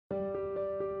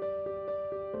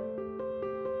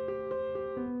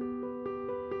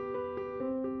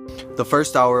The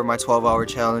first hour of my 12-hour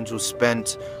challenge was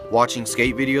spent watching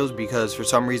skate videos because for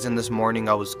some reason this morning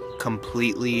I was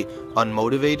completely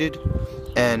unmotivated,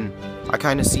 and I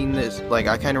kind of seen this, like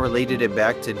I kind of related it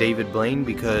back to David Blaine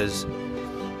because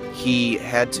he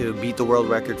had to beat the world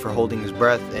record for holding his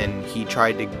breath, and he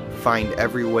tried to find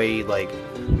every way like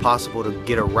possible to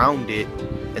get around it,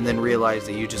 and then realized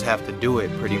that you just have to do it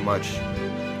pretty much.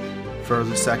 For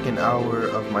the second hour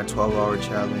of my 12-hour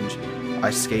challenge, I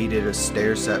skated a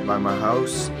stair set by my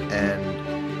house, and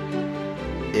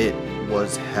it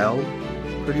was hell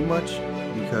pretty much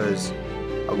because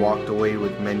I walked away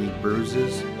with many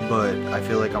bruises, but I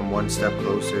feel like I'm one step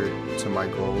closer to my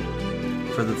goal.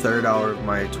 For the third hour of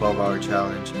my 12-hour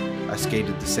challenge, I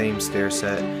skated the same stair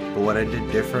set, but what I did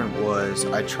different was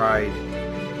I tried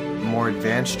more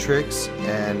advanced tricks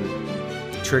and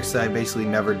tricks that I basically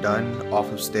never done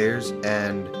off of stairs,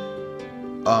 and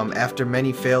after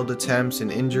many failed attempts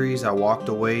and injuries, I walked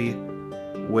away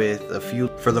with a few.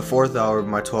 For the fourth hour of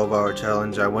my 12-hour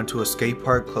challenge, I went to a skate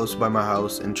park close by my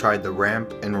house and tried the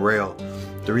ramp and rail.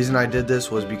 The reason I did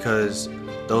this was because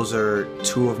those are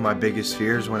two of my biggest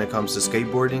fears when it comes to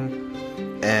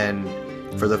skateboarding, and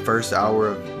for the first hour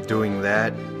of doing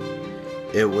that,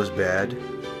 it was bad.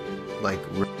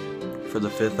 For the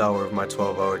fifth hour of my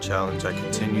 12-hour challenge, I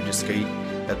continued to skate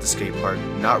at the skate park,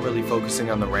 not really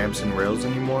focusing on the ramps and rails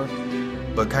anymore,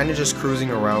 but kind of just cruising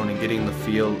around and getting the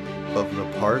feel of the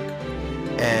park.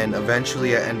 And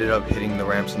eventually I ended up hitting the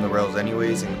ramps and the rails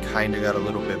anyways and kind of got a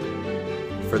little bit.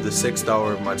 For the sixth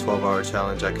hour of my 12-hour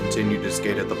challenge, I continued to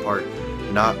skate at the park,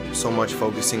 not so much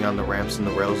focusing on the ramps and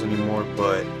the rails anymore,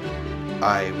 but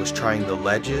I was trying the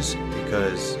ledges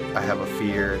because I have a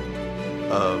fear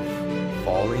of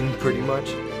falling pretty much,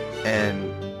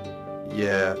 and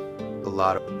yeah, a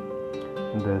lot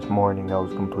of. This morning I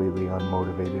was completely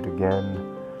unmotivated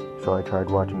again, so I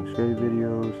tried watching skate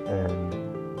videos and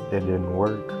it didn't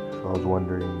work. So I was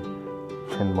wondering,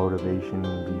 can motivation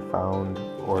be found,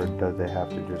 or does it have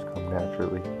to just come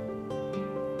naturally?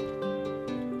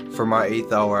 For my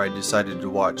 8th hour, I decided to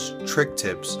watch Trick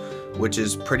Tips, which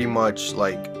is pretty much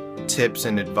like tips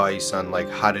and advice on like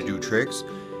how to do tricks,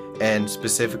 and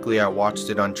specifically I watched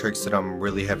it on tricks that I'm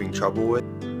really having trouble with.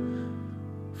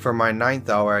 For my 9th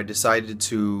hour, I decided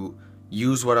to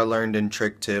use what I learned in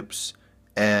Trick Tips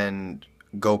and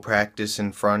go practice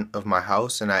in front of my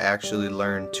house, and I actually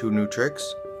learned 2 new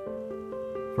tricks.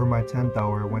 For my 10th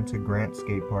hour, I went to Grant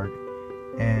Skate Park,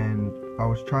 and I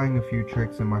was trying a few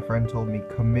tricks, and my friend told me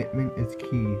commitment is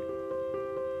key,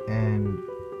 and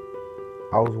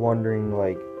I was wondering,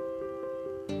 like,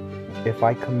 if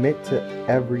I commit to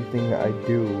everything I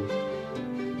do,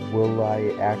 will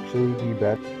I actually be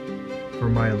better? For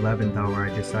my 11th hour,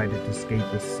 I decided to skate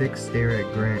the 6th stair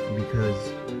at Grant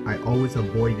because I always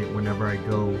avoid it whenever I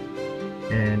go,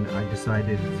 and I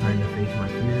decided it's time to face my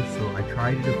fears, so I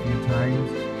tried it a few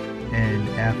times, and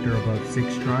after about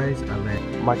 6 tries, I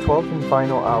landed. My 12th and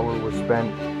final hour was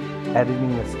spent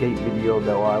editing a skate video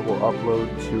that I will upload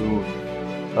to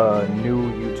a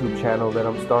new YouTube channel that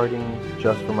I'm starting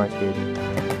just for my skating.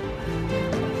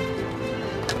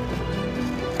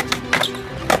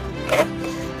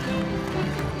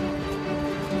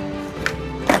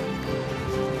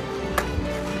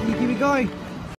 Keep it going.